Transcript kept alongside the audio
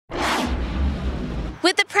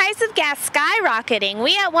With the price of gas skyrocketing,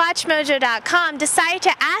 we at WatchMojo.com decided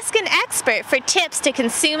to ask an expert for tips to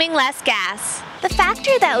consuming less gas. The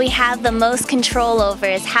factor that we have the most control over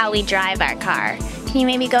is how we drive our car. Can you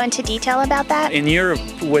maybe go into detail about that? In Europe,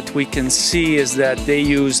 what we can see is that they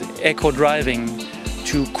use eco-driving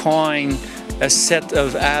to coin a set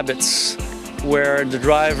of habits where the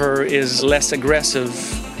driver is less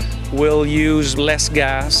aggressive, will use less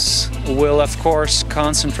gas, will of course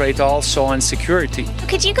concentrate also on security.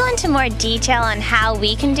 Could you go into more detail on how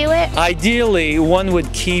we can do it? Ideally, one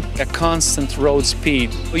would keep a constant road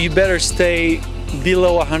speed. You better stay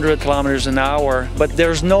below 100 kilometers an hour, but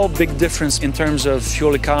there's no big difference in terms of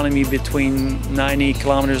fuel economy between 90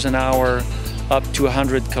 kilometers an hour up to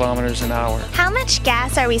 100 kilometers an hour. How much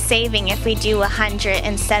gas are we saving if we do 100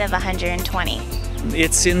 instead of 120?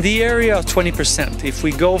 It's in the area of 20%. If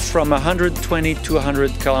we go from 120 to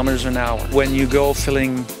 100 kilometers an hour, when you go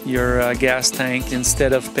filling your gas tank,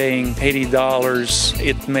 instead of paying $80,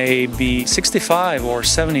 it may be $65 or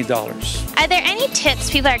 $70. Are there any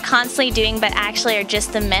tips people are constantly doing but actually are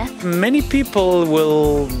just a myth? Many people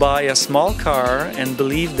will buy a small car and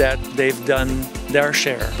believe that they've done their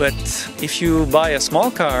share. But if you buy a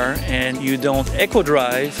small car and you don't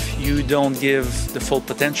eco-drive, you don't give the full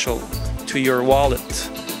potential to your wallet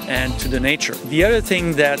and to the nature. The other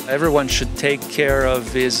thing that everyone should take care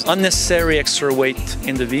of is unnecessary extra weight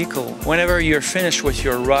in the vehicle. Whenever you're finished with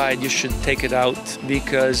your ride, you should take it out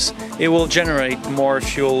because it will generate more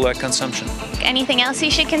fuel consumption. Anything else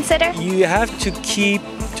you should consider? You have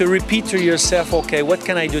to repeat to yourself, okay, what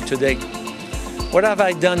can I do today? What have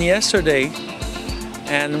I done yesterday?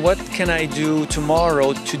 And what can I do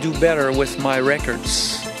tomorrow to do better with my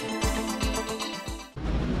records?